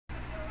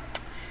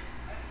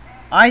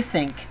I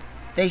think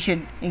they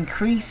should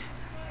increase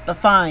the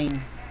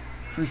fine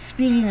for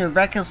speeding or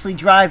recklessly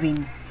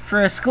driving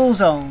for a school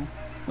zone,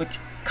 which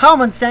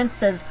common sense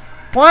says,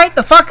 why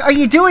the fuck are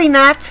you doing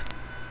that?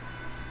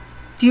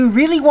 Do you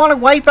really want to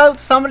wipe out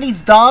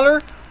somebody's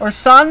daughter or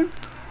son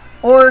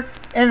or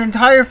an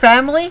entire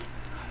family?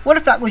 What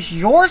if that was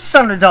your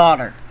son or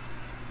daughter?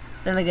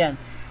 Then again,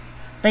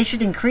 they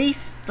should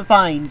increase the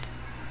fines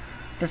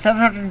to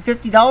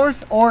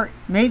 $750 or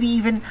maybe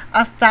even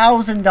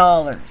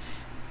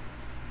 $1,000.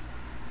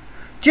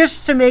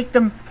 Just to make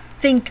them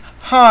think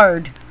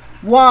hard.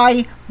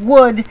 Why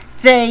would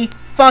they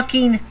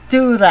fucking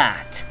do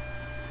that?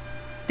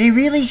 They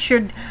really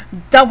should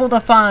double the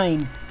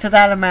fine to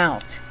that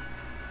amount.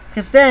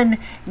 Because then,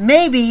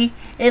 maybe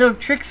it'll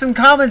trick some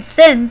common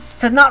sense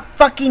to not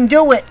fucking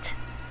do it.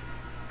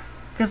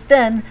 Because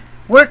then,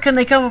 where can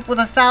they come up with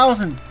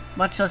 1,000,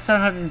 much less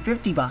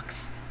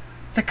 $750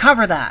 to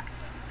cover that?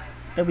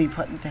 They'll be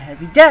put into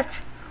heavy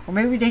debt. Or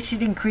maybe they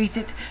should increase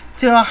it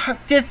to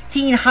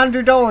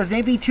 $1,500,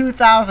 maybe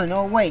 $2,000.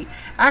 Oh wait,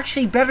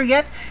 actually better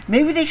yet,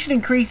 maybe they should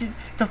increase it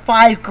to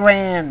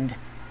 $5,000.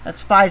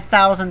 That's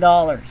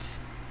 $5,000.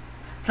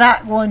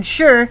 That will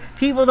ensure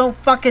people don't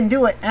fucking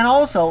do it. And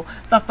also,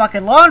 the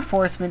fucking law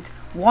enforcement,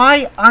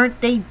 why aren't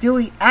they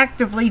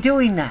actively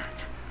doing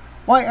that?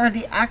 Why aren't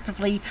they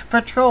actively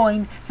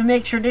patrolling to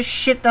make sure this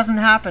shit doesn't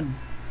happen?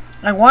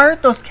 And why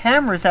aren't those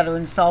cameras that are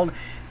installed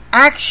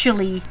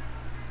actually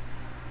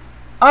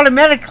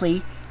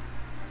automatically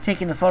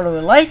taking a photo of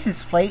the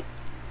license plate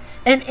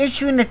and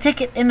issuing the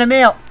ticket in the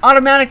mail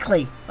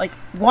automatically? Like,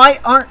 why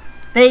aren't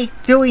they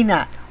doing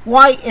that?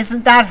 Why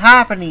isn't that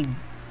happening?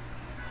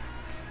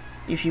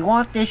 If you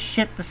want this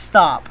shit to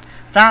stop,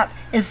 that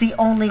is the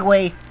only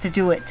way to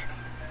do it.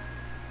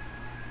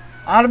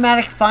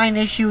 Automatic fine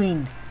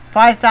issuing,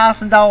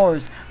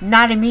 $5,000,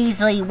 not a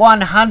measly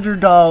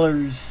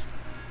 $100.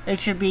 It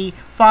should be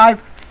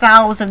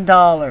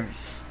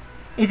 $5,000.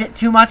 Is it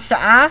too much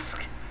to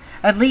ask?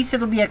 At least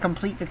it'll be a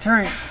complete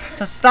deterrent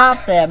to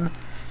stop them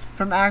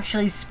from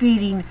actually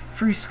speeding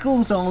through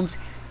school zones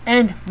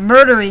and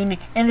murdering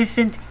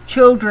innocent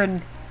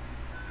children,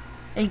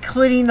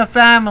 including the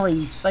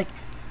families. Like,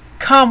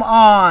 come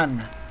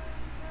on.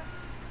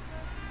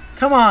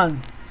 Come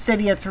on,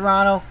 City of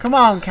Toronto. Come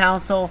on,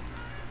 Council.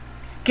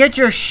 Get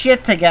your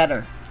shit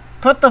together.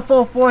 Put the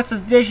full force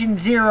of Vision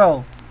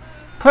Zero.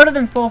 Put it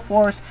in full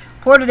force.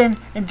 Put it in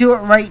and do it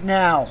right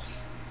now.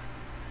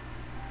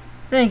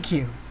 Thank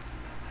you.